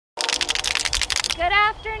Good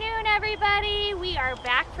afternoon, everybody. We are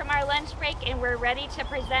back from our lunch break and we're ready to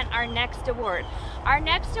present our next award. Our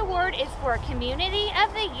next award is for Community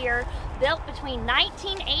of the Year, built between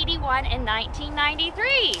 1981 and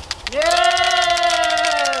 1993. Yay!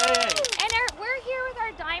 And we're here with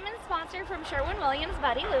our diamond sponsor from Sherwin-Williams,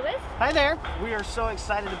 Buddy Lewis. Hi there. We are so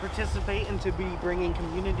excited to participate and to be bringing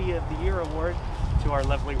Community of the Year award to our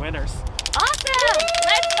lovely winners. Awesome!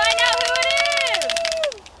 Let's find out who it is!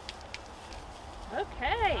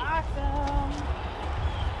 Okay. Awesome.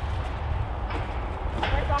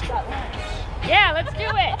 Right off that lunch. Yeah, let's do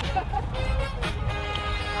it.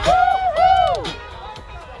 Woo-hoo!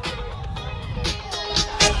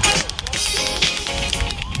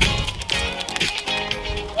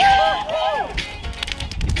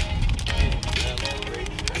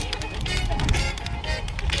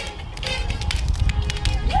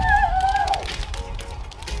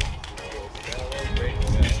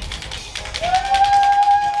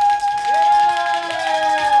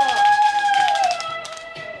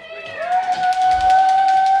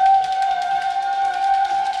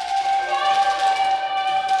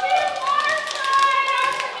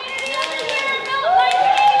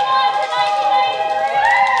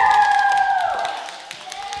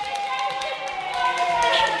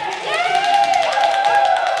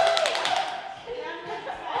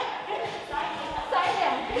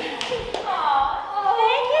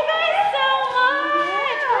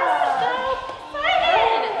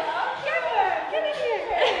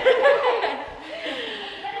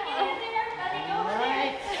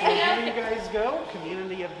 Go,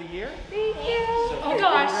 Community of the Year. Thank you. So Oh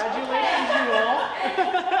gosh. Congratulations, you all.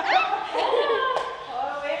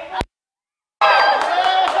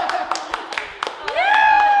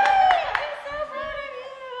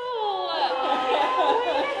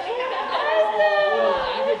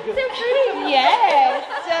 Yes.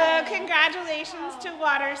 So congratulations to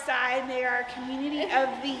Waterside. They are Community of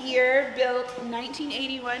the Year, built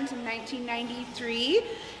 1981 to 1993.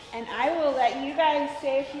 And I will let you guys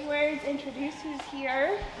say a few words, introduce who's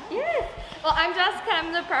here. Yes. Well, I'm Jessica.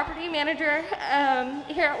 I'm the property manager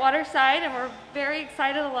here at Waterside, and we're very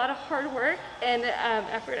excited. A lot of hard work and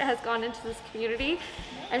effort has gone into this community.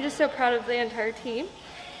 I'm just so proud of the entire team.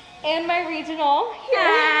 And my regional here.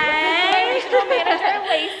 Hi. My regional manager,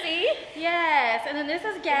 Lacey. Yes, and then this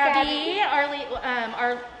is Gabby, our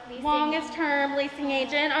longest term leasing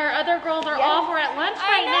agent. Our other girls are off. We're at lunch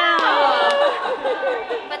right now.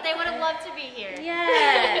 But they would have loved to be here.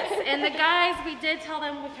 Yes, and the guys, we did tell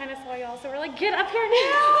them we kind of saw y'all, so we're like, get up here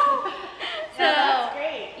now. So That's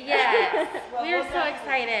great. yes, Well, we're we'll so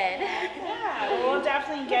excited. Yeah, we'll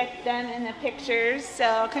definitely get them in the pictures.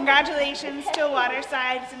 So congratulations to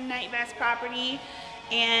Waterside. It's a Night Vest property.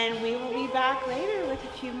 And we will be back later with a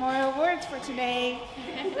few more awards for today.